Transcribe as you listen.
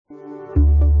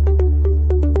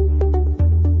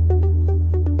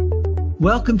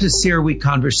Welcome to CERAWeek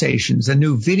Conversations, a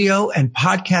new video and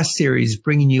podcast series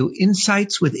bringing you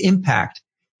insights with impact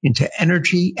into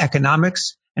energy,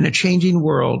 economics, and a changing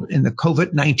world in the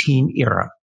COVID-19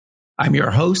 era. I'm your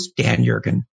host, Dan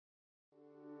Yergin.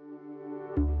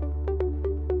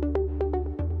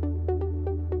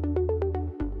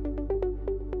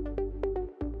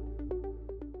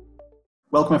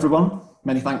 Welcome, everyone.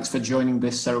 Many thanks for joining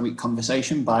this CERAWeek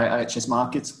conversation by IHS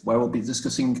Markit, where we'll be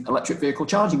discussing electric vehicle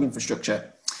charging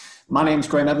infrastructure. My name is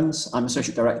Graham Evans. I'm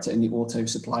Associate Director in the Auto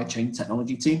Supply Chain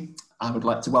Technology team. I would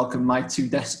like to welcome my two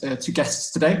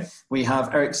guests today. We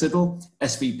have Eric Siddle,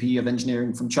 SVP of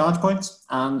Engineering from ChargePoint,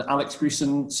 and Alex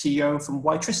Gruson, CEO from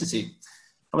Witricity.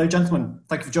 Hello, gentlemen.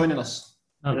 Thank you for joining us.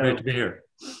 Oh, great to be here.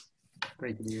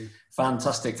 Great to be here.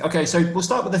 Fantastic. Okay, so we'll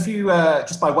start with a few,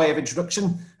 just by way of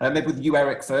introduction, maybe with you,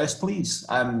 Eric, first, please.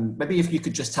 Maybe if you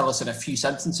could just tell us in a few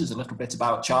sentences a little bit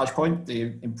about ChargePoint,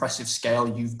 the impressive scale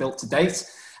you've built to date,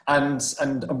 and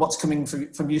what's coming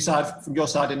from your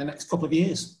side in the next couple of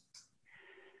years.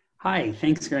 Hi,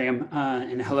 thanks, Graham.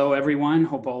 And hello, everyone.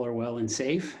 Hope all are well and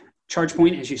safe.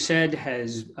 ChargePoint, as you said,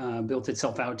 has built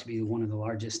itself out to be one of the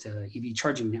largest EV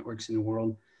charging networks in the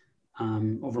world.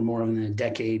 Over more than a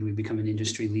decade, we've become an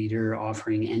industry leader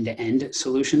offering end-to-end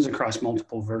solutions across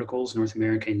multiple verticals, North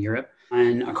America and Europe.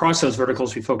 And across those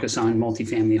verticals, we focus on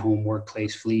multifamily home,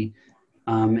 workplace, fleet.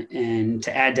 And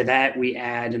to add to that, we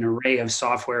add an array of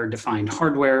software-defined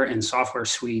hardware and software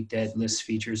suite that lists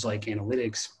features like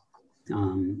analytics,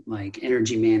 like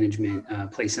energy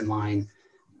management, place and line.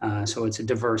 So it's a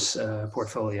diverse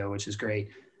portfolio, which is great.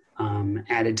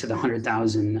 Added to the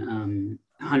 100,000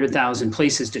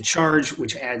 places to charge,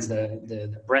 which adds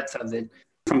the breadth of it.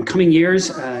 From coming years,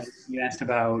 you asked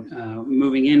about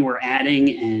moving in, we're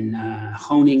adding and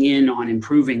honing in on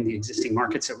improving the existing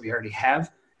markets that we already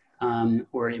have.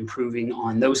 We're improving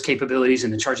on those capabilities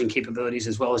and the charging capabilities,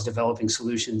 as well as developing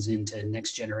solutions into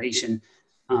next generation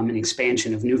and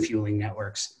expansion of new fueling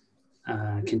networks,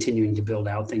 continuing to build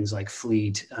out things like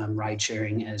fleet, ride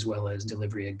sharing, as well as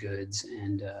delivery of goods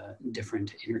and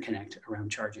different interconnect around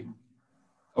charging.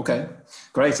 Okay,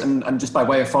 great. And just by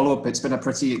way of follow-up, it's been a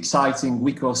pretty exciting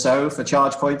week or so for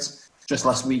ChargePoint. Just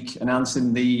last week,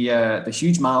 announcing the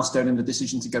huge milestone in the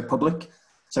decision to go public.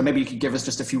 So maybe you could give us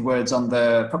just a few words on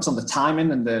perhaps on the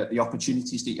timing and the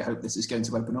opportunities that you hope this is going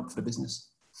to open up for the business.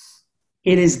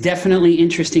 It is definitely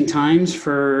interesting times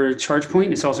for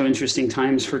ChargePoint. It's also interesting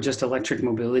times for just electric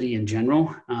mobility in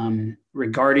general.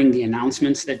 Regarding the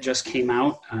announcements that just came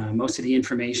out, most of the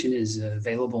information is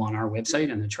available on our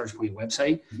website, on the ChargePoint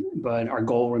website, but our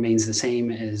goal remains the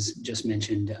same as just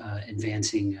mentioned,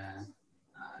 advancing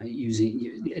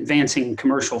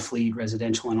commercial fleet,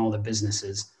 residential, and all the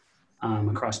businesses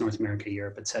across North America,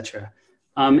 Europe, et cetera.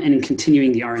 And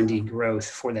continuing the R&D growth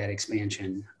for that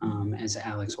expansion, as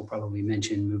Alex will probably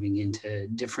mention, moving into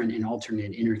different and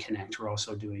alternate interconnect. We're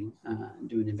also doing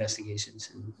investigations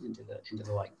into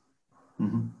the like.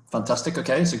 Mm-hmm. Fantastic.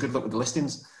 Okay, so good luck with the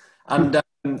listings. And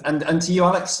to you,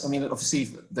 Alex. I mean, obviously,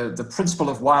 the principle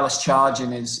of wireless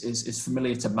charging is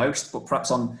familiar to most, but perhaps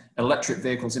on electric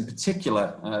vehicles in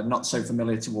particular, not so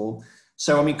familiar to all.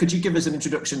 So, I mean, could you give us an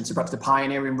introduction to perhaps the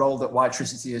pioneering role that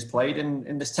Witricity has played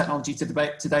in this technology to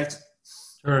date?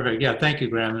 Terrific. Yeah, thank you,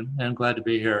 Graham, and I'm glad to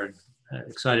be here.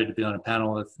 Excited to be on a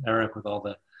panel with Eric with all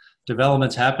the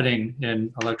developments happening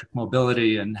in electric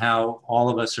mobility and how all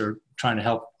of us are trying to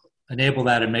help enable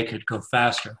that and make it go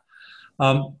faster.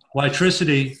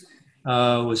 Witricity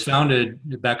was founded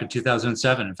back in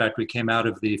 2007. In fact, we came out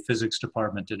of the physics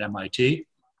department at MIT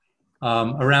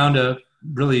around a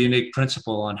really unique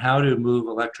principle on how to move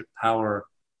electric power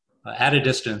at a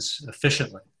distance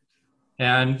efficiently.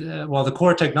 And while the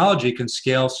core technology can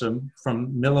scale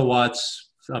from milliwatts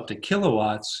up to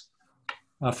kilowatts,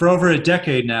 for over a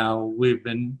decade now, we've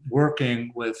been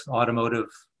working with automotive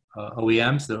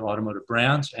OEMs, their automotive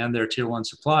brands, and their tier one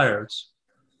suppliers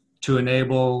to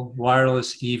enable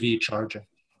wireless EV charging.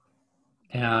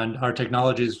 And our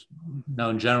technology is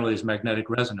known generally as magnetic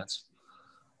resonance.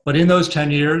 But in those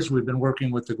 10 years, we've been working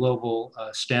with the global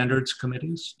standards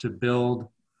committees to build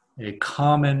a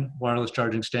common wireless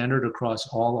charging standard across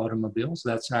all automobiles.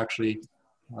 That's actually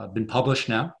been published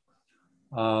now,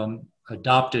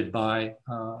 adopted by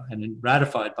and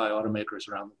ratified by automakers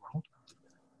around the world.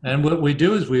 And what we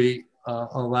do is we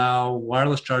allow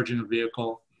wireless charging a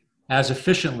vehicle as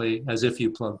efficiently as if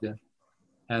you plugged in.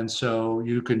 And so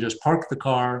you can just park the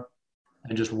car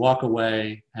and just walk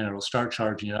away and it'll start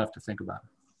charging. You don't have to think about it.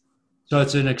 So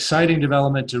it's an exciting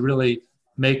development to really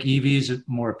make EVs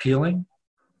more appealing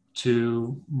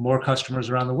to more customers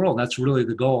around the world. That's really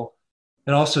the goal.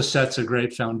 It also sets a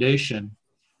great foundation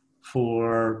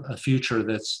for a future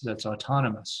that's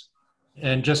autonomous.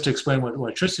 And just to explain what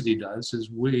Electricity does is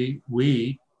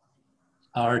we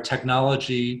are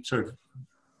technology sort of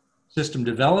system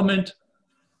development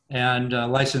and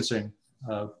licensing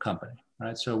company,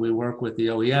 right? So we work with the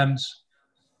OEMs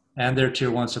and their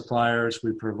tier one suppliers.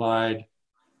 We provide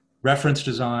reference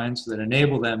designs that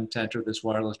enable them to enter this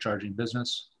wireless charging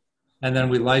business. And then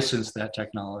we license that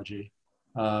technology.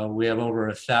 We have over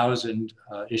 1,000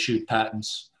 issued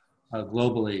patents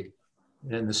globally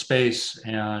in the space,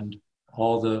 and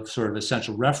all the sort of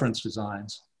essential reference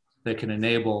designs that can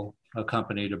enable a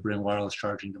company to bring wireless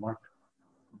charging to market.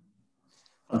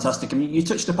 Fantastic. I mean, you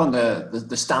touched upon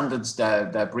the standards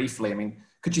there briefly. I mean,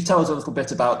 could you tell us a little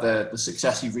bit about the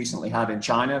success you've recently had in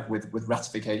China with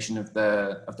ratification of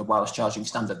the wireless charging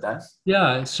standard there?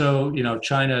 Yeah, so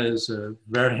China is a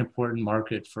very important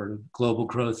market for global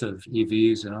growth of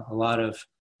EVs, and a lot of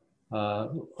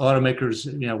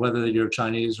automakers, whether you're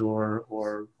Chinese or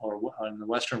in the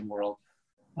Western world,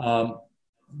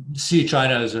 see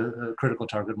China as a critical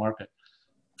target market.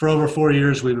 For over 4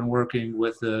 years, we've been working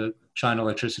with the China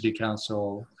Electricity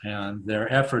Council and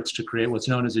their efforts to create what's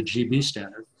known as a GB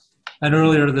standard. And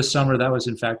earlier this summer, that was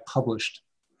in fact published.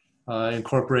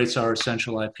 Incorporates our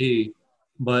essential IP.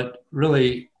 But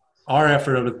really, our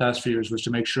effort over the past few years was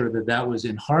to make sure that that was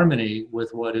in harmony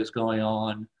with what is going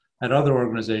on at other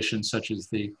organizations such as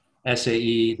the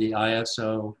SAE, the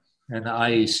ISO, and the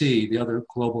IEC, the other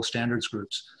global standards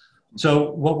groups.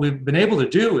 So what we've been able to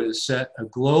do is set a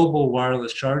global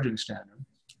wireless charging standard,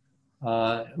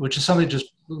 which is something just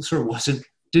sort of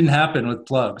didn't happen with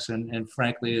plugs, and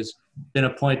frankly has been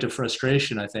a point of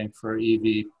frustration, I think, for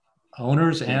EV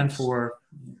owners and for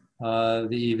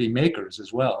the EV makers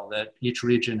as well, that each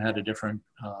region had a different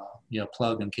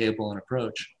plug and cable and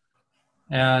approach.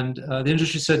 And the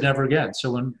industry said never again.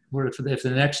 So if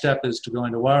the next step is to go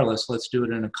into wireless, let's do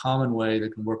it in a common way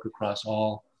that can work across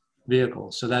all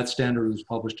vehicles. So that standard was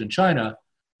published in China,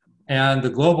 and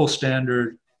the global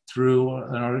standard through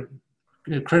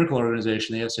a critical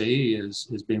organization, the SAE,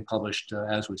 is being published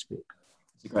as we speak.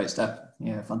 It's a great step.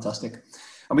 Yeah, fantastic.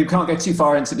 And we can't get too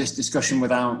far into this discussion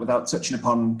without touching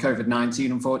upon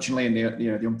COVID-19, unfortunately, and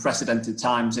the unprecedented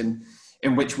times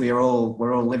in which we're all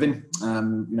living,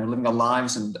 living our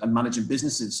lives and managing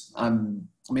businesses. I mean,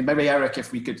 maybe Eric,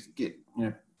 if we could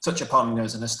touch upon,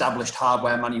 as an established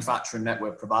hardware manufacturer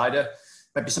network provider,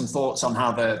 maybe some thoughts on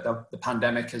how the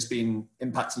pandemic has been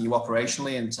impacting you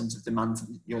operationally in terms of demand for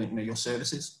your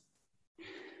services.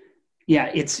 Yeah,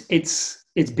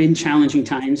 it's been challenging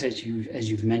times as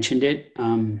you've mentioned it.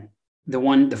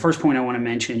 The first point I want to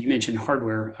mention, you mentioned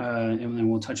hardware, and then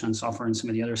we'll touch on software and some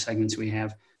of the other segments we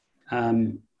have.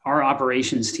 Our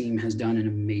operations team has done an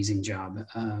amazing job.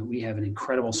 We have an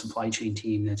incredible supply chain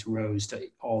team that's rose to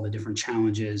all the different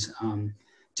challenges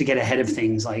to get ahead of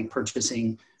things like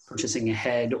purchasing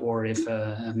ahead, or if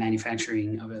a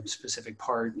manufacturing of a specific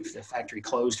part, if the factory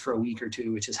closed for a week or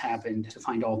two, which has happened, to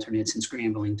find alternates and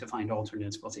scrambling to find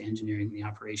alternates. Both the engineering and the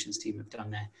operations team have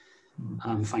done that.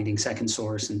 Finding second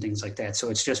source and things like that. So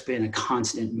it's just been a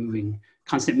constant moving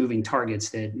targets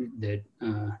that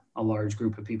a large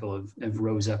group of people have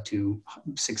rose up to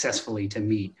successfully to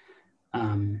meet.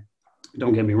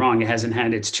 Don't get me wrong, it hasn't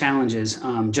had its challenges.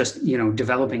 Just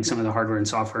developing some of the hardware and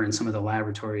software in some of the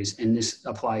laboratories, and this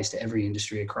applies to every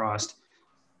industry across.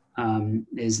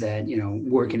 Is that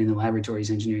working in the laboratories,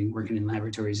 engineering working in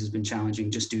laboratories has been challenging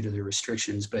just due to the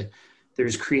restrictions, but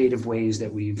there's creative ways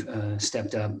that we've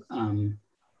stepped up.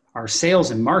 Our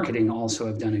sales and marketing also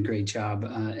have done a great job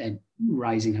at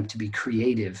rising up to be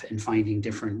creative and finding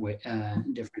different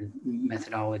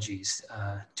methodologies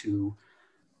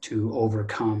to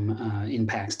overcome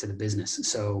impacts to the business.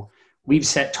 So we've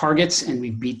set targets and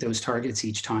we beat those targets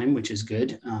each time, which is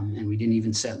good. And we didn't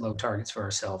even set low targets for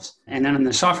ourselves. And then on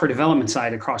the software development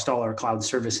side, across all our cloud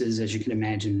services, as you can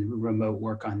imagine, remote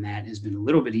work on that has been a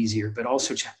little bit easier, but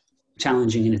also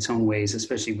challenging in its own ways,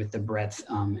 especially with the breadth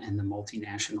and the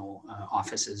multinational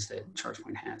offices that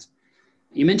ChargePoint has.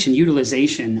 You mentioned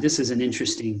utilization. This is an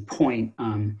interesting point.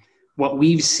 What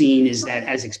we've seen is that,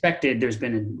 as expected, there's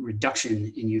been a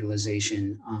reduction in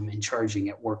utilization in charging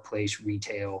at workplace,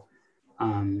 retail,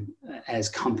 as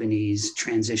companies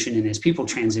transition and as people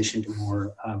transition to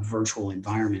more virtual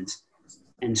environments,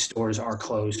 and stores are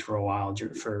closed for a while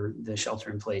for the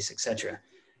shelter in place, et cetera.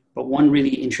 But one really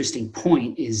interesting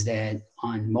point is that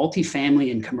on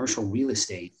multifamily and commercial real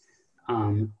estate,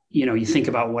 you think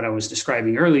about what I was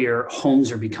describing earlier,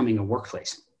 homes are becoming a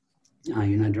workplace. You're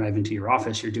not driving to your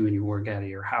office, you're doing your work out of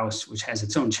your house, which has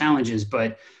its own challenges.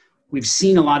 But we've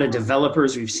seen a lot of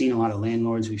developers, we've seen a lot of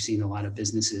landlords, we've seen a lot of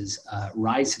businesses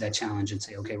rise to that challenge and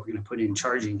say, okay, we're going to put in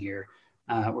charging here.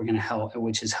 We're going to help,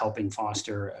 which is helping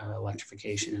foster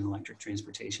electrification and electric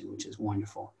transportation, which is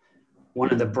wonderful.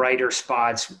 One of the brighter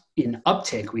spots in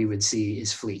uptick we would see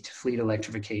is fleet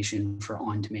electrification for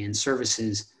on-demand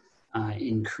services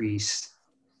increase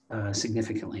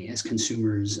significantly as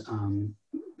consumers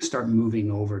start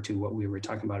moving over to what we were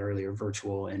talking about earlier,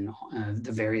 virtual and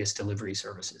the various delivery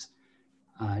services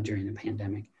during the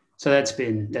pandemic. So that's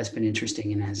been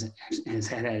interesting and has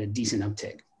had a decent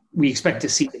uptick. We expect to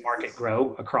see the market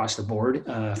grow across the board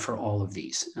for all of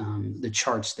these. The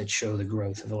charts that show the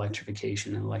growth of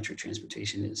electrification and electric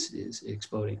transportation is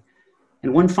exploding.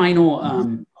 And one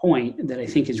final point that I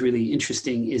think is really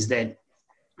interesting is that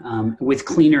with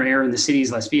cleaner air in the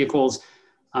cities, less vehicles,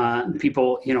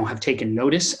 people have taken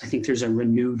notice. I think there's a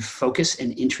renewed focus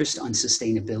and interest on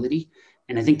sustainability.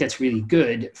 And I think that's really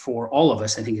good for all of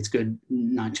us. I think it's good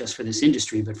not just for this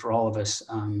industry, but for all of us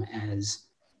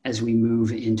as we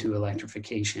move into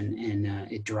electrification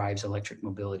and it drives electric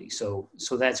mobility. So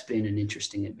that's been an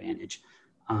interesting advantage.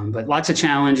 But lots of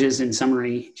challenges. In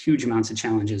summary, huge amounts of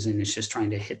challenges, and it's just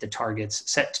trying to hit the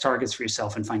targets, set targets for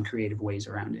yourself and find creative ways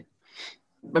around it.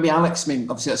 Maybe Alex, I mean,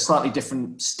 obviously a slightly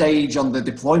different stage on the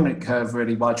deployment curve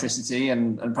really, Wiretricity,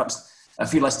 and perhaps a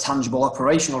few less tangible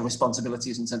operational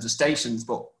responsibilities in terms of stations,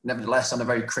 but nevertheless on a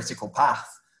very critical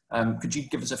path. Could you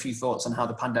give us a few thoughts on how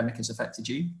the pandemic has affected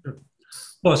you? Sure.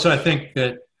 Well, so I think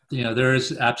that, there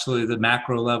is absolutely the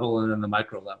macro level and then the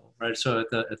micro level, right? So at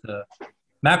the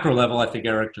macro level, I think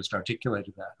Eric just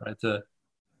articulated that, right?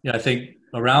 I think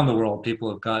around the world,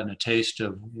 people have gotten a taste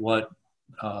of what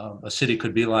a city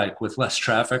could be like with less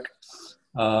traffic,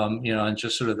 and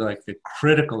just sort of like the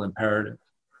critical imperative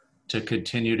to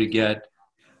continue to get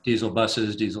diesel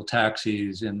buses, diesel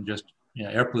taxis, and just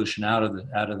air pollution out of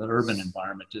the urban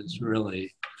environment is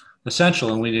really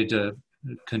essential, and we need to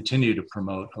continue to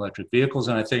promote electric vehicles.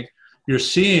 And I think you're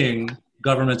seeing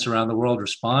governments around the world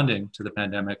responding to the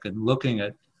pandemic and looking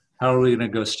at how are we going to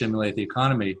go stimulate the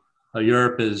economy.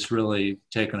 Europe has really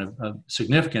taken a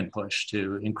significant push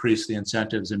to increase the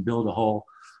incentives and build a whole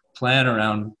plan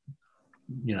around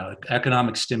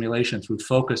economic stimulation through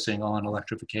focusing on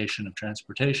electrification of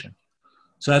transportation.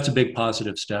 So that's a big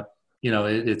positive step.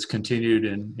 It's continued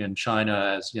in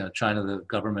China as, China, the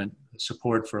government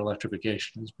support for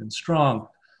electrification has been strong.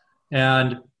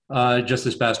 And just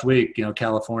this past week,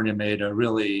 California made a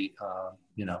really,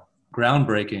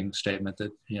 groundbreaking statement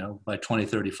that, by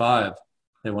 2035,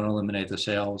 they want to eliminate the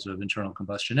sales of internal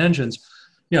combustion engines.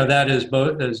 That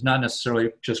is not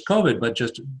necessarily just COVID, but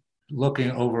just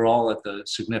looking overall at the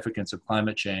significance of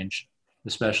climate change,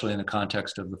 especially in the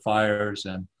context of the fires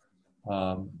and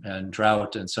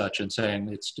drought and such, and saying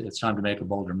it's time to make a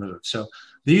bolder move. So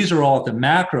these are all at the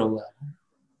macro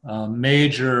level,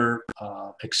 major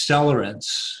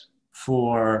accelerants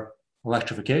for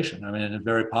electrification. I mean,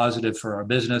 very positive for our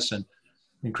business and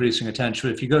increasing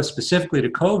attention. If you go specifically to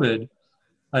COVID,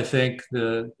 I think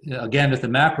again at the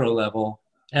macro level,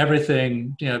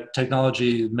 everything,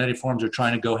 technology, many forms are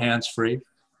trying to go hands-free.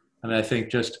 I mean, I think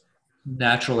just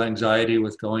natural anxiety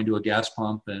with going to a gas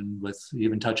pump and with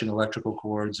even touching electrical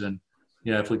cords, and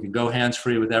if we can go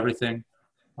hands-free with everything,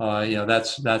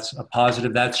 that's a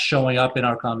positive. That's showing up in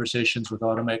our conversations with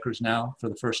automakers now for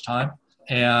the first time,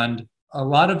 and a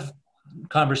lot of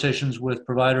conversations with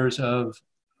providers of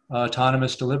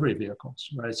autonomous delivery vehicles,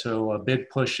 right? So a big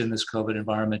push in this COVID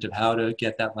environment of how to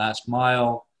get that last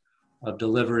mile of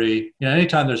delivery.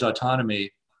 Anytime there's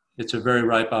autonomy, it's a very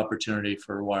ripe opportunity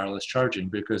for wireless charging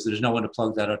because there's no one to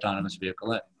plug that autonomous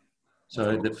vehicle in.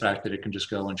 So the fact that it can just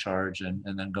go and charge and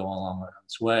then go along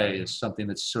its way is something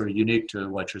that's sort of unique to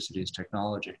Wiretricity's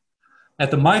technology.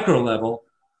 At the micro level,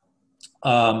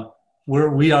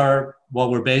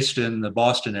 we're based in the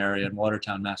Boston area in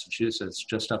Watertown, Massachusetts,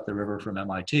 just up the river from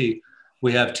MIT.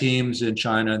 We have teams in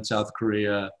China and South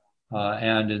Korea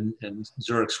and in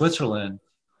Zurich, Switzerland,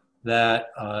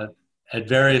 that at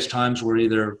various times were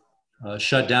either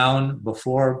shut down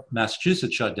before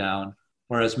Massachusetts shut down,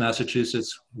 whereas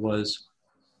Massachusetts was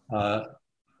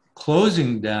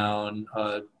closing down.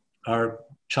 Our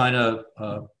China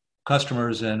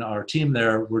customers and our team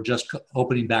there were just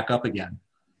opening back up again.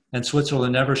 And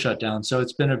Switzerland never shut down. So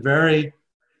it's been a very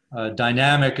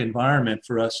dynamic environment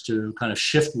for us to kind of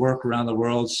shift work around the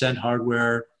world, send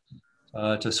hardware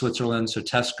to Switzerland so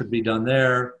tests could be done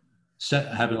there,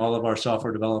 having all of our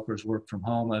software developers work from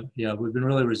home. We've been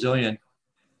really resilient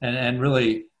and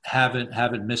really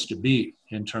haven't missed a beat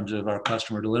in terms of our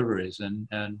customer deliveries.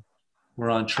 And we're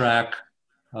on track,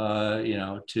 we actually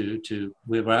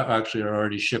are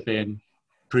already shipping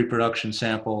pre-production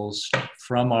samples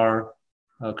from our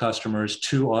customers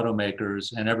to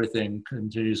automakers, and everything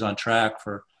continues on track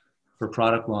for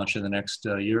product launch in the next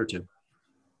year or two.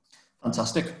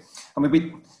 Fantastic. I mean,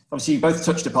 we obviously both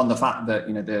touched upon the fact that,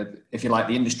 you know, if you like,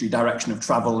 the industry direction of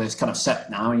travel is kind of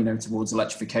set now, you know, towards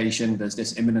electrification. There's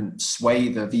this imminent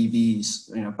swathe of EVs,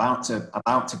 you know, about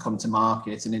to come to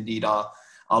market, and indeed our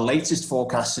latest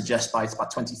forecast suggests by about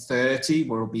 2030,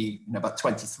 where will be, you know, about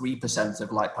 23%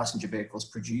 of light passenger vehicles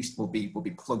produced will be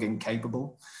plug-in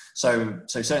capable. So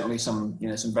certainly some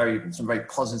very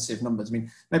positive numbers. I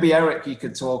mean, maybe Eric, you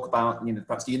could talk about, you know,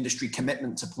 perhaps the industry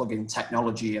commitment to plug-in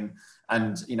technology, and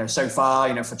you know, so far,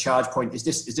 you know, for ChargePoint, is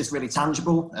this really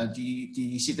tangible? Do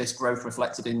you see this growth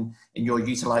reflected in your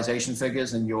utilization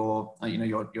figures and your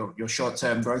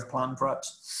short-term growth plan,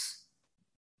 perhaps?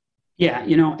 Yeah,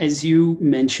 you know, as you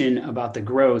mentioned about the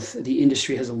growth, the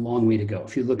industry has a long way to go.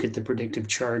 If you look at the predictive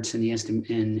charts and the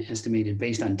estimated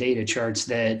based on data charts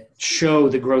that show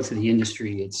the growth of the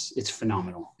industry, it's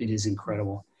phenomenal. It is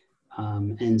incredible.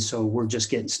 And so we're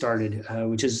just getting started,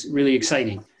 which is really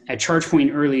exciting. At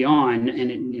ChargePoint early on,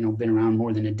 and it, you know, been around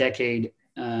more than a decade,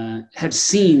 have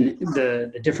seen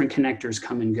the different connectors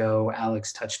come and go.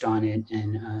 Alex touched on it,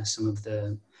 and some of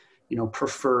the, you know,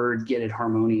 preferred, get it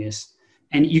harmonious.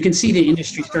 And you can see the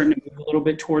industry starting to move a little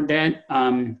bit toward that.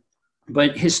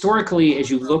 But historically, as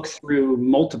you look through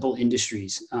multiple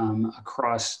industries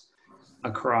across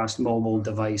mobile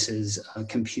devices,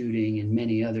 computing, and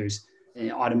many others,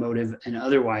 automotive and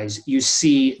otherwise, you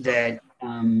see that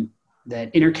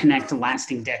that interconnect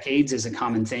lasting decades is a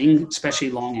common thing, especially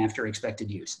long after expected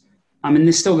use. And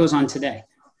this still goes on today.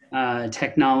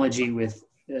 Technology with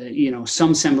you know,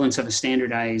 some semblance of a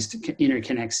standardized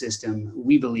interconnect system,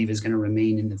 we believe, is going to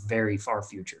remain in the very far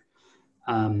future.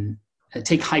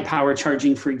 Take high power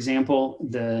charging, for example.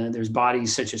 There's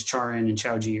bodies such as Charan and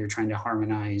Chaoji are trying to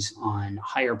harmonize on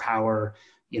higher power.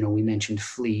 You know, we mentioned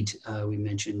fleet, we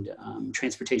mentioned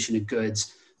transportation of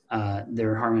goods.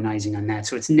 They're harmonizing on that.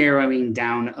 So it's narrowing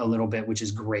down a little bit, which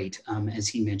is great. As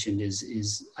he mentioned,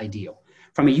 is ideal.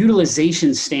 From a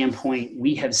utilization standpoint,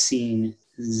 we have seen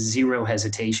zero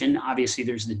hesitation. Obviously,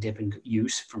 there's the dip in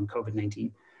use from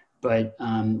COVID-19, but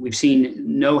we've seen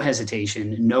no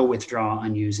hesitation, no withdrawal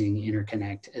on using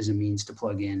interconnect as a means to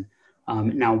plug in.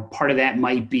 Now, part of that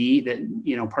might be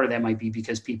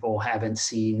because people haven't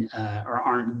seen or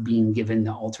aren't being given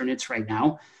the alternates right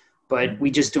now, but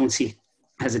we just don't see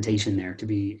hesitation there, to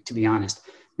be honest.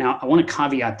 Now, I want to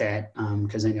caveat that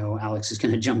because I know Alex is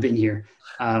going to jump in here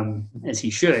as he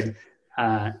should.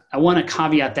 I want to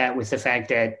caveat that with the fact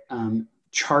that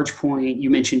ChargePoint, you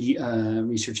mentioned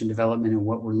research and development and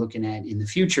what we're looking at in the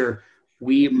future.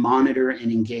 We monitor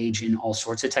and engage in all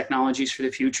sorts of technologies for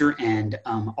the future, and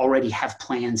already have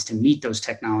plans to meet those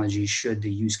technologies should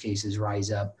the use cases rise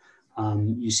up.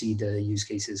 You see the use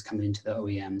cases coming into the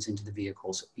OEMs, into the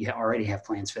vehicles. We already have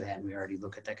plans for that, and we already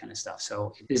look at that kind of stuff.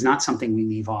 So it is not something we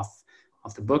leave off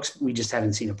the books. We just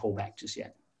haven't seen a pullback just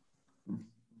yet.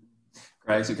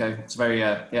 Great. Okay. It's very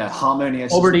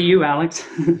harmonious. Over to you, Alex.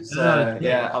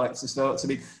 Alex's thoughts. I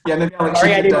mean, maybe Alex.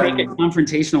 Sorry, I didn't make it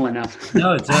confrontational enough.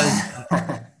 No, it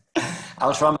does.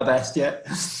 I'll try my best. Yeah.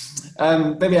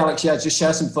 Maybe Alex, just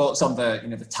share some thoughts on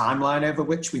the timeline over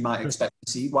which we might expect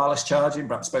to see wireless charging,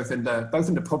 perhaps both in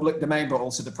the public domain, but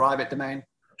also the private domain.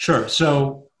 Sure.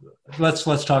 So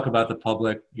let's talk about the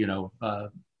public.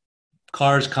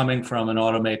 Cars coming from an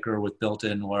automaker with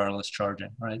built-in wireless charging,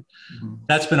 right? Mm-hmm.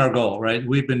 That's been our goal, right?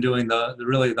 We've been doing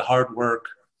the hard work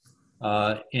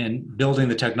in building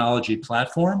the technology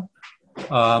platform.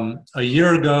 A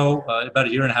year ago, about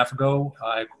a year and a half ago,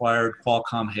 I acquired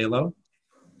Qualcomm Halo,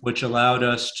 which allowed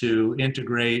us to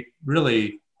integrate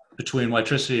really between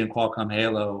Witricity and Qualcomm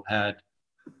Halo, had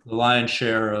the lion's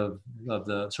share of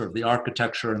the sort of the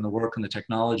architecture and the work and the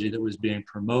technology that was being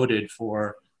promoted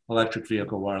for electric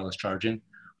vehicle wireless charging.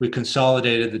 We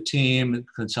consolidated the team,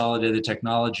 consolidated the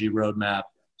technology roadmap,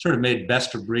 sort of made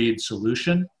best of breed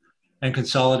solution, and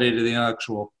consolidated the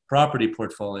intellectual property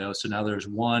portfolio. So now there's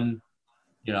one,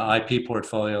 IP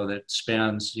portfolio that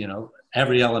spans,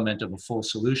 every element of a full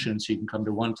solution. So you can come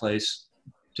to one place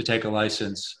to take a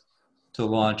license to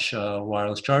launch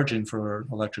wireless charging for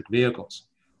electric vehicles.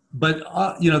 But,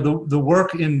 the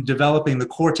work in developing the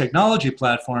core technology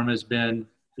platform has been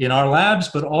in our labs,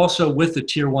 but also with the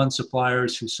tier one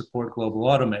suppliers who support global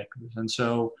automakers. And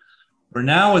so we're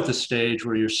now at the stage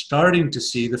where you're starting to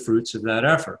see the fruits of that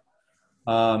effort.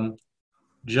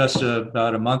 Just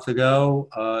about a month ago,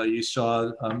 you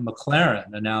saw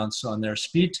McLaren announce on their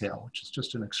Speedtail, which is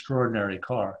just an extraordinary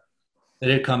car,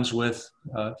 that it comes with,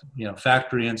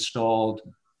 factory installed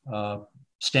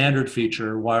standard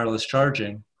feature wireless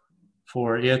charging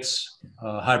for its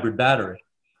hybrid battery.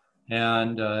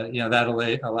 And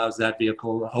that allows that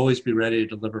vehicle to always be ready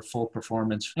to deliver full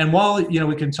performance. And while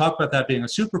we can talk about that being a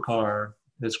supercar,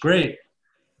 that's great.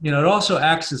 It also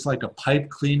acts as like a pipe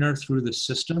cleaner through the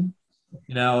system.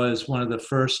 As one of the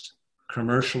first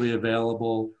commercially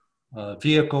available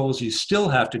vehicles, you still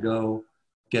have to go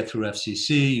get through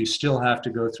FCC. You still have to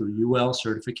go through UL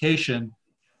certification.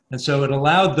 And so it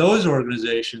allowed those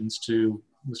organizations to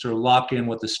sort of lock in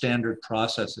what the standard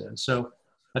process is. So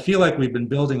I feel like we've been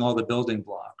building all the building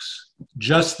blocks.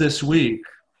 Just this week,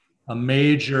 a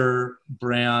major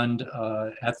brand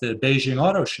at the Beijing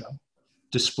Auto Show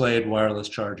displayed wireless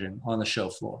charging on the show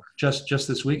floor. Just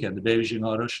this weekend, the Beijing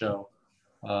Auto Show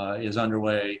is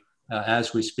underway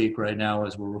as we speak right now,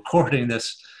 as we're recording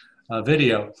this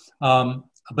video.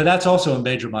 But that's also a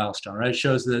major milestone, right? It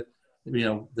shows that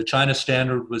the China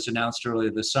standard was announced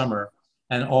earlier this summer,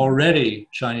 and already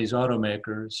Chinese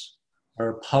automakers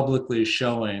are publicly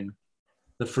showing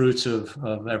the fruits of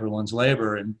everyone's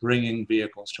labor in bringing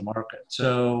vehicles to market.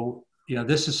 So,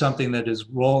 this is something that is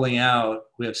rolling out.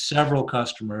 We have several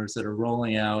customers that are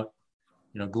rolling out,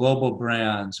 global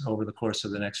brands over the course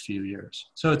of the next few years.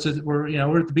 So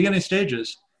we're at the beginning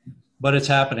stages, but it's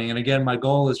happening. And again, my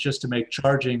goal is just to make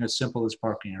charging as simple as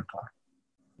parking your car.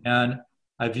 And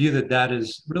I view that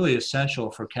is really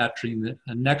essential for capturing the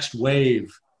next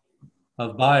wave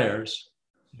of buyers.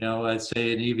 I'd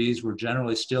say in EVs, we're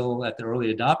generally still at the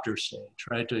early adopter stage,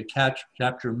 right? To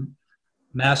capture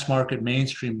mass market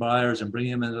mainstream buyers and bring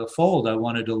them into the fold, I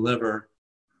want to deliver,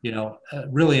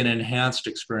 really an enhanced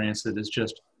experience that is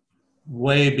just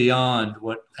way beyond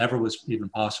whatever was even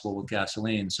possible with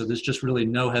gasoline. So there's just really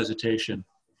no hesitation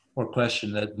or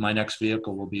question that my next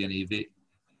vehicle will be an EV.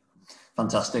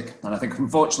 Fantastic. And I think,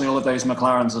 unfortunately, all of those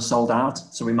McLarens are sold out,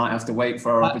 so we might have to wait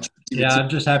for our opportunity. Yeah, I'm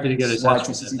just happy to get a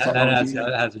sense.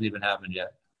 That hasn't even happened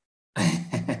yet.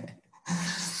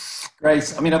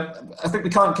 Great. I mean, I think we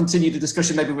can't continue the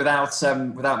discussion maybe without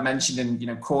mentioning,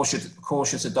 cautious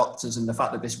adopters and the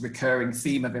fact that this recurring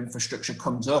theme of infrastructure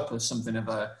comes up as something of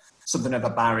a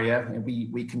barrier.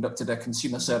 We conducted a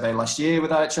consumer survey last year with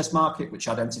IHS Markit, which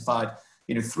identified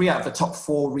 3 out of the top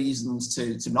 4 reasons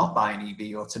to not buy an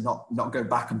EV or to not go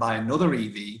back and buy another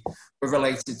EV were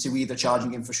related to either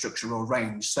charging infrastructure or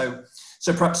range. So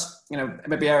perhaps,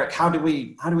 maybe Eric, how do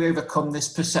we overcome this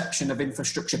perception of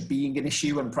infrastructure being an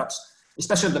issue, and perhaps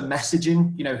especially the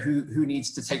messaging, who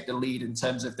needs to take the lead in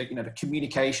terms of the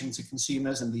communication to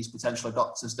consumers and these potential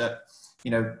adopters that,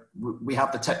 we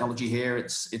have the technology here,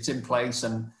 it's in place,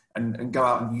 and go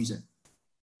out and use it.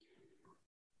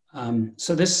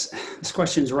 So this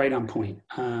question is right on point.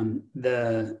 In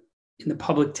the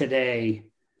public today,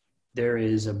 there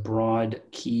is a broad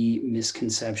key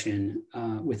misconception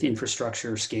with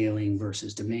infrastructure scaling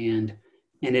versus demand,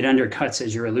 and it undercuts,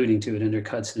 as you're alluding to, it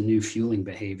undercuts the new fueling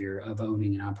behavior of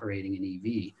owning and operating an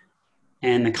EV.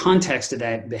 And the context of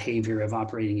that behavior of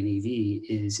operating an EV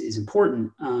is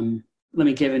important. Let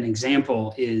me give an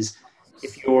example. Is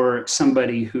if you're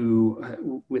somebody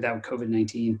who, without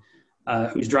COVID-19,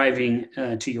 who's driving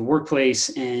to your workplace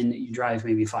and you drive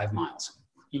maybe 5 miles.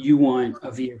 You want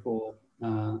a vehicle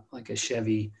like a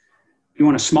Chevy. You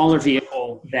want a smaller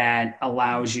vehicle that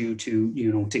allows you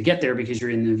to get there because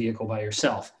you're in the vehicle by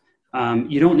yourself.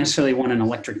 You don't necessarily want an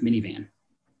electric minivan.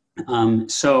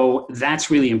 So that's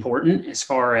really important as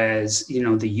far as,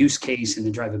 the use case and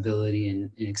the drivability and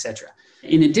et cetera.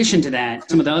 In addition to that,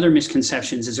 some of the other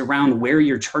misconceptions is around where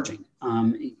you're charging.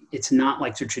 It's not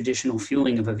like the traditional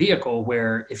fueling of a vehicle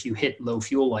where if you hit low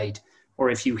fuel light or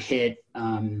if you hit,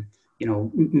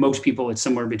 most people, it's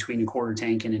somewhere between a quarter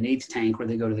tank and an eighth tank where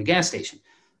they go to the gas station.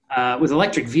 With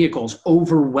electric vehicles,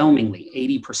 overwhelmingly,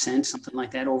 80%, something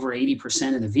like that, over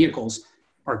 80% of the vehicles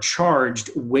are charged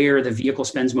where the vehicle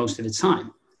spends most of its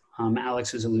time.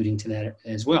 Alex was alluding to that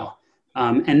as well.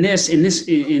 And in this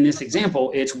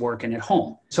example, it's working at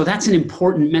home. So that's an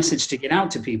important message to get out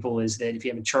to people, is that if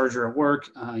you have a charger at work,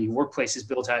 your workplace is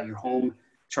built out, your home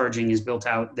charging is built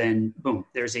out, then boom,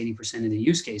 there's 80% of the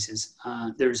use cases.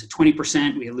 There's a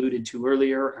 20% we alluded to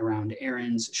earlier around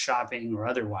errands, shopping, or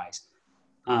otherwise.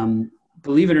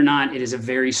 Believe it or not, it is a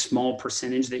very small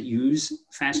percentage that use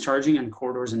fast charging on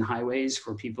corridors and highways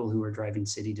for people who are driving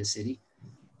city to city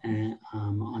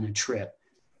on a trip.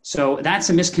 So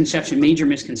that's a misconception, major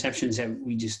misconceptions that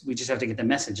we just have to get the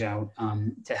message out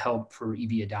to help for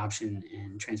EV adoption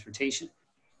and transportation.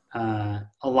 A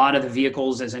lot of the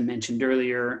vehicles, as I mentioned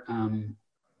earlier,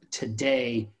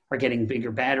 today are getting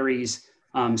bigger batteries.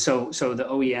 So the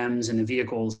OEMs and the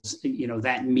vehicles,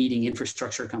 that meeting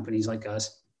infrastructure companies like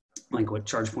us like what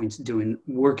ChargePoint's doing,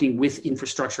 working with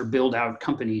infrastructure build out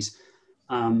companies.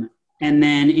 And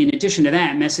then in addition to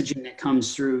that, messaging that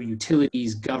comes through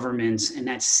utilities, governments, and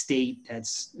that's state,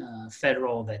 that's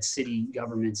federal, that's city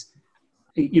governments,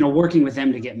 working with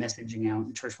them to get messaging out,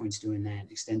 and ChargePoint's doing that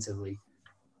extensively.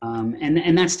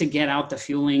 And that's to get out the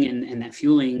fueling, and that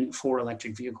fueling for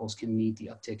electric vehicles can meet the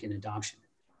uptick in adoption,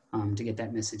 to get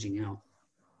that messaging out.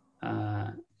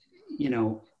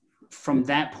 From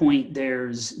that point,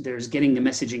 there's getting the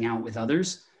messaging out with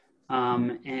others.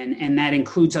 And that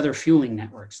includes other fueling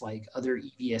networks like other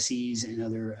EVSEs and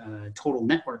other total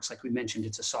networks. Like we mentioned,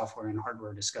 it's a software and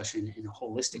hardware discussion and a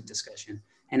holistic discussion.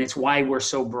 And it's why we're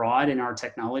so broad in our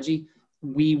technology.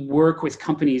 We work with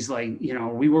companies like,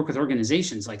 we work with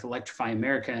organizations like Electrify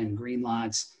America and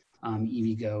Greenlots,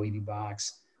 EVgo,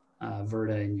 EVbox,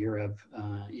 Verta in Europe,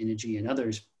 Energy and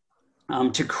others.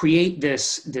 To create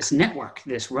this network,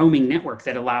 this roaming network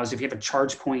that allows, if you have a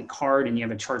ChargePoint card and you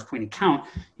have a ChargePoint account,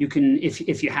 you can,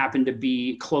 if you happen to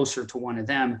be closer to one of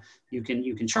them, you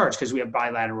can charge, because we have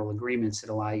bilateral agreements that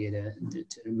allow you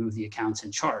to move the accounts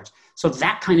and charge. So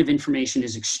that kind of information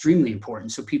is extremely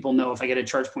important. So people know, if I get a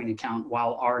ChargePoint account,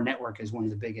 while our network is one of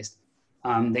the biggest,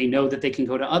 they know that they can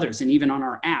go to others. And even on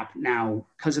our app now,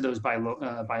 because of those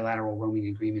bilateral roaming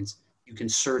agreements, you can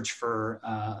search for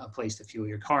a place to fuel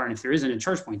your car. And if there isn't a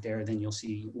charge point there, then you'll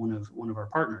see one of our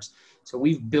partners. So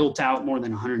we've built out more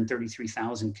than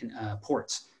 133,000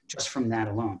 ports just from that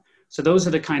alone. So those are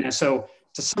the so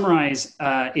to summarize,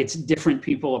 it's different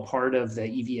people a part of the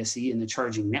EVSE and the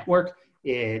charging network.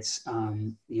 It's,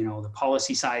 the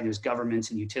policy side, there's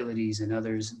governments and utilities and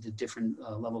others, the different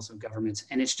levels of governments.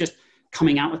 And it's just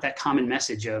coming out with that common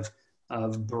message of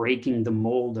breaking the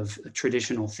mold of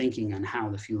traditional thinking on how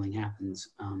the fueling happens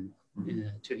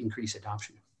to increase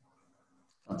adoption.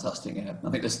 Fantastic. Yeah. I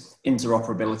think this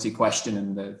interoperability question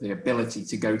and the ability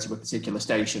to go to a particular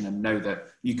station and know that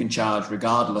you can charge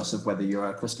regardless of whether you're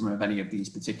a customer of any of these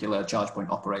particular charge point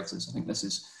operators. I think this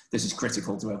is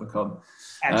critical to overcome.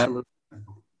 Absolutely.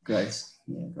 Great.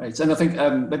 Yeah, great. And I think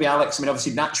maybe Alex,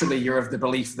 obviously naturally you're of the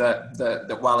belief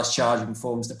that wireless charging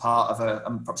forms the part of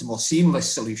perhaps a more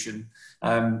seamless solution.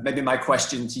 Maybe my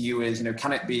question to you is,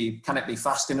 can it be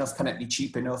fast enough? Can it be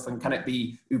cheap enough? And can it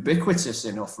be ubiquitous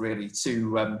enough really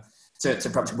to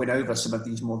perhaps win over some of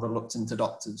these more reluctant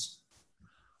adopters?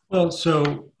 Well,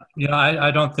 so, I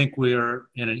don't think we're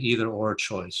in an either or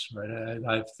choice, right?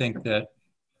 I think that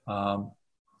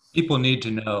people need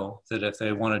to know that if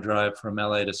they want to drive from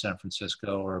LA to San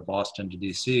Francisco or Boston to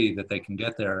DC, that they can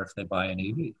get there if they buy an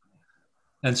EV.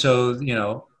 And so,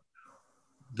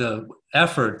 the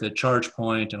effort that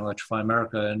ChargePoint and Electrify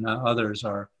America and others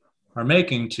are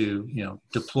making to,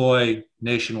 deploy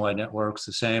nationwide networks,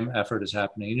 the same effort is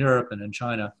happening in Europe and in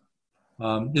China,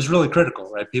 is really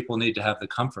critical, right? People need to have the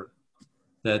comfort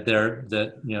that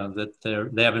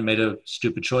they haven't made a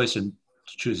stupid choice in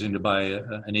choosing to buy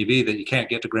an EV that you can't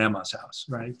get to grandma's house,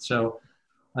 right? So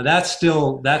that's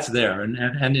there,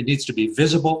 and it needs to be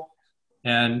visible.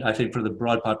 And I think for the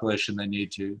broad population, they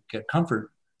need to get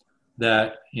comfort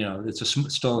that,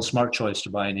 it's still a smart choice to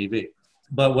buy an EV.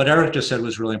 But what Eric just said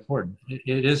was really important.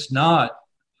 It is not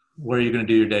where you're going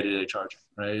to do your day-to-day charging,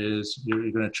 right? It is you're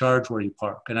going to charge where you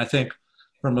park. And I think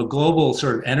from a global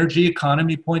sort of energy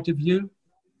economy point of view,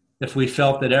 if we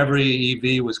felt that every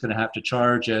EV was going to have to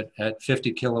charge at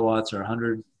 50 kilowatts or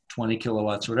 120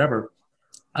 kilowatts or whatever,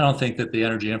 I don't think that the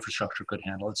energy infrastructure could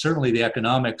handle it. Certainly the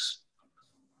economics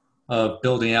of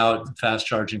building out fast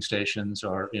charging stations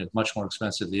are much more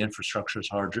expensive. The infrastructure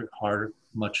is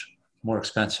much more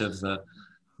expensive.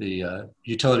 The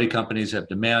utility companies have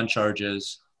demand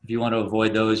charges. If you want to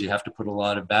avoid those, you have to put a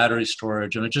lot of battery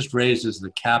storage, and it just raises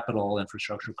the capital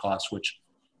infrastructure costs, which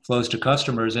flows to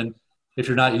customers. And if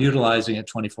you're not utilizing it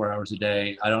 24 hours a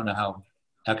day, I don't know how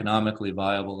economically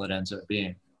viable it ends up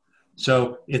being.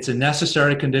 So it's a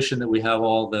necessary condition that we have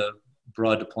all the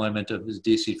broad deployment of this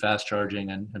DC fast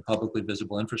charging and publicly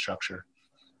visible infrastructure.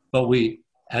 But we,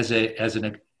 as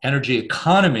an energy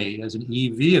economy, as an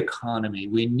EV economy,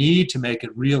 we need to make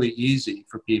it really easy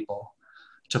for people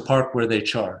to park where they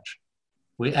charge.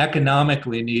 We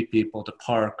economically need people to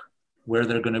park where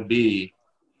they're going to be,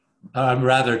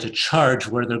 rather to charge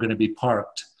where they're going to be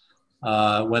parked,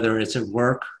 whether it's at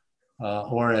work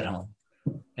or at home.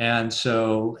 And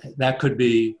so that could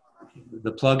be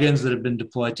the plugins that have been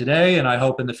deployed today, and I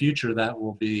hope in the future that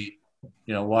will be,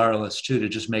 wireless too, to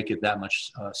just make it that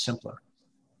much simpler.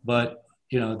 But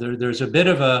there's a bit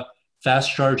of a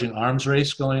fast charging arms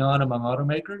race going on among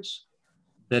automakers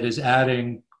that is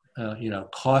adding,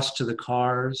 cost to the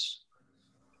cars,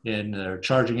 in their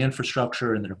charging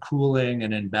infrastructure and their cooling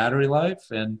and in battery life.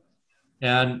 And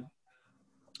And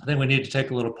I think we need to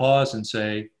take a little pause and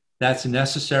say that's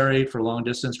necessary for long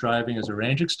distance driving as a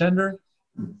range extender,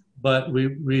 but we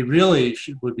really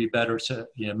would be better to,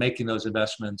 making those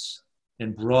investments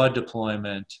in broad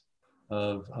deployment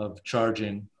of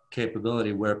charging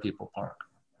capability where people park.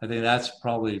 I think that's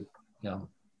probably,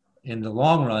 in the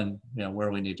long run,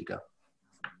 where we need to go.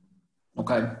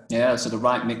 Okay, yeah, so the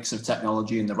right mix of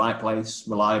technology in the right place,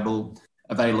 reliable,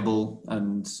 available,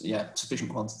 and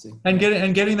sufficient quantity. And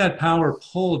getting that power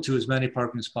pulled to as many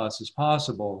parking spots as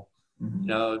possible.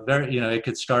 Mm-hmm. It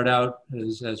could start out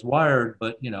as wired,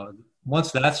 but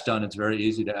once that's done, it's very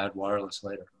easy to add wireless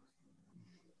later.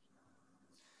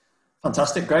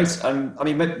 Fantastic, great. I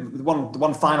mean,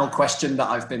 one final question that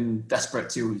I've been desperate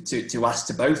to ask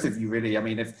to both of you, really. I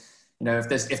mean, if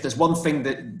there's one thing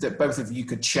that both of you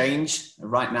could change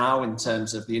right now in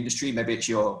terms of the industry, maybe it's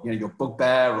your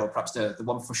bugbear, or perhaps the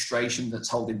one frustration that's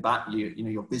holding back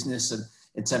your business, and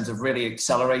in terms of really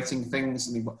accelerating things.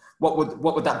 I mean, what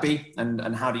would that be,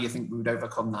 and how do you think we would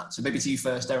overcome that? So maybe to you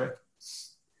first, Eric.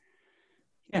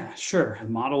 Yeah, sure.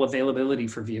 Model availability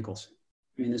for vehicles.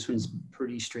 I mean, this one's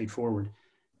pretty straightforward.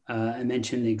 I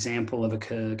mentioned the example of a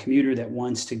commuter that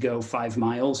wants to go 5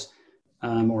 miles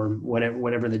or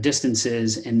whatever the distance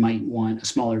is, and might want a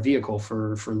smaller vehicle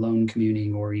for lone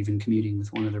commuting, or even commuting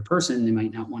with one other person. They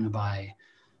might not want to buy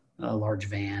a large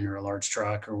van or a large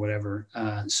truck or whatever.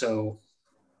 So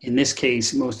in this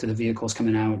case, most of the vehicles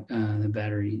coming out,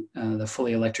 the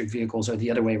fully electric vehicles are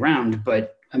the other way around.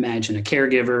 But imagine a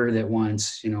caregiver that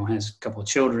wants, has a couple of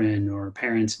children or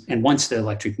parents and wants the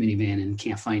electric minivan and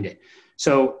can't find it.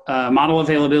 So model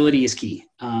availability is key,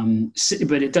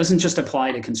 but it doesn't just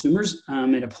apply to consumers.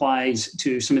 It applies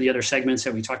to some of the other segments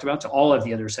that we talked about, to all of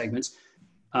the other segments.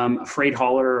 A freight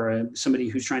hauler or somebody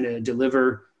who's trying to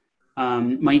deliver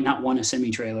might not want a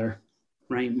semi-trailer,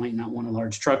 right? Might not want a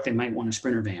large truck. They might want a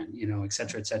Sprinter van, et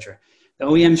cetera, et cetera. The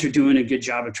OEMs are doing a good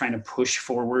job of trying to push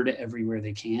forward everywhere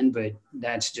they can, but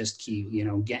that's just key.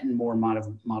 Getting more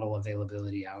model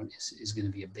availability out is going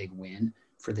to be a big win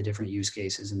for the different use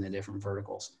cases and the different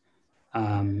verticals.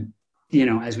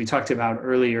 As we talked about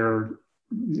earlier,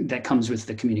 that comes with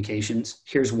the communications.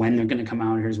 Here's when they're going to come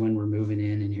out. Here's when we're moving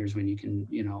in, and here's when you can,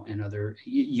 and other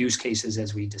use cases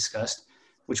as we discussed,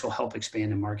 which will help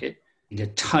expand the market. And to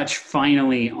touch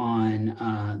finally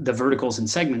on the verticals and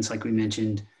segments, like we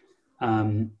mentioned,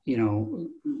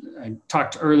 I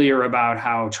talked earlier about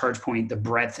how ChargePoint, the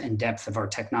breadth and depth of our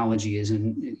technology is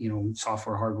in,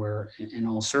 software, hardware, and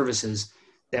all services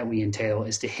that we entail,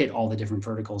 is to hit all the different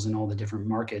verticals and all the different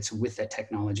markets with that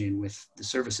technology and with the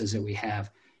services that we have.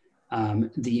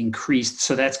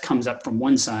 So that comes up from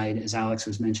one side, as Alex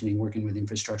was mentioning, working with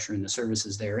infrastructure and the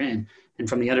services therein, and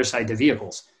from the other side, the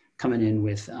vehicles coming in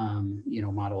with,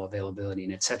 model availability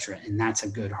and et cetera. And that's a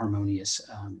good harmonious,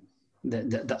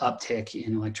 the uptick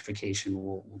in electrification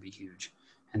will be huge.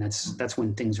 And that's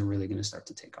when things are really going to start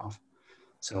to take off.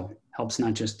 So helps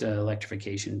not just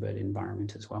electrification, but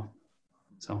environment as well.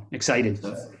 So excited.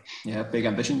 Yeah, big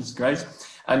ambitions, great.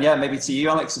 And maybe to you,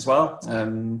 Alex, as well.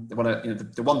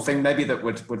 The one thing maybe that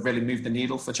would really move the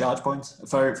needle for ChargePoint,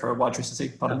 for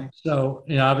Widertricity, pardon me. So,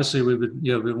 obviously we've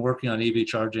been working on EV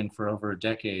charging for over a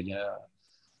decade.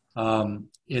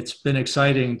 It's been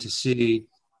exciting to see,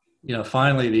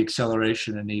 finally the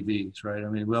acceleration in EVs, right? I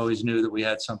mean, we always knew that we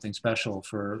had something special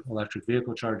for electric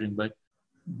vehicle charging, but,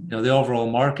 the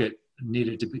overall market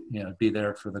needed to be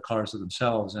there for the cars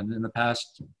themselves. And in the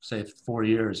past, say 4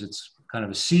 years, it's kind of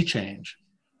a sea change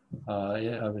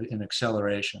in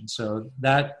acceleration. So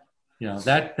that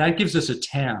gives us a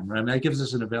TAM, right? I mean, that gives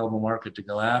us an available market to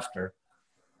go after.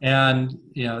 And,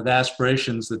 the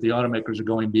aspirations that the automakers are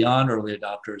going beyond early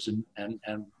adopters and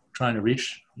trying to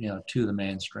reach, to the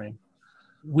mainstream.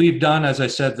 We've done, as I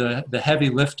said, the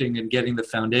heavy lifting in getting the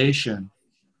foundation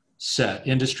set,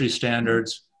 industry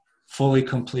standards, fully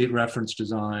complete reference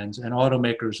designs, and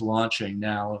automakers launching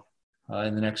now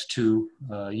in the next 2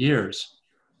 years,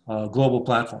 global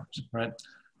platforms, right?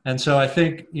 And so I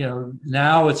think,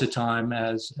 now it's a time,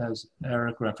 as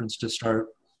Eric referenced, to start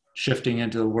shifting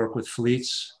into the work with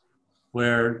fleets,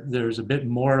 where there's a bit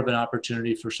more of an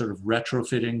opportunity for sort of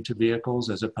retrofitting to vehicles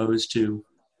as opposed to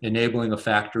enabling a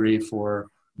factory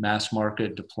for mass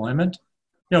market deployment.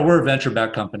 We're a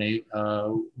venture-backed company.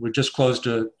 We just closed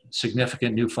a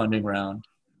significant new funding round.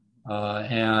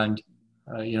 And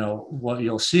what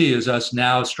you'll see is us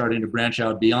now starting to branch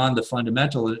out beyond the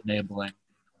fundamental enabling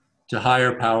to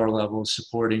higher power levels,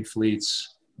 supporting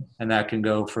fleets. And that can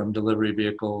go from delivery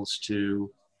vehicles to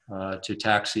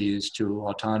taxis, to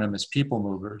autonomous people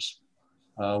movers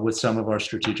with some of our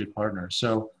strategic partners.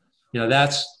 So,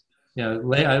 that's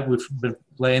we've been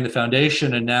laying the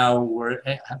foundation, and now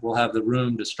we'll have the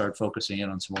room to start focusing in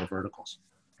on some more verticals.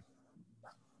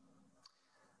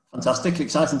 Fantastic,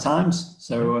 exciting times.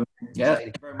 So thank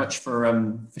you very much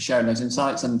for sharing those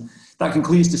insights. And that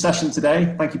concludes the session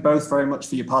today. Thank you both very much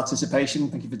for your participation.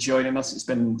 Thank you for joining us. It's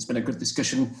been a good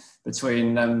discussion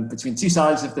between two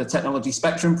sides of the technology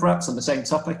spectrum, perhaps on the same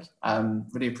topic.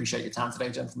 Really appreciate your time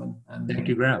today, gentlemen. And thank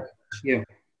you, Graham. Thank you.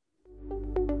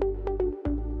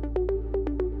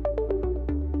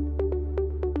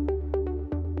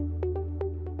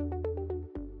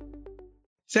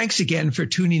 Thanks again for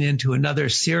tuning in to another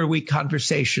CERAWeek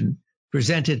conversation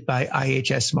presented by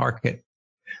IHS Markit.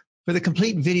 For the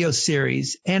complete video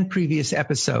series and previous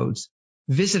episodes,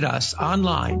 visit us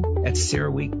online at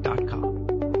CERAWeek.com.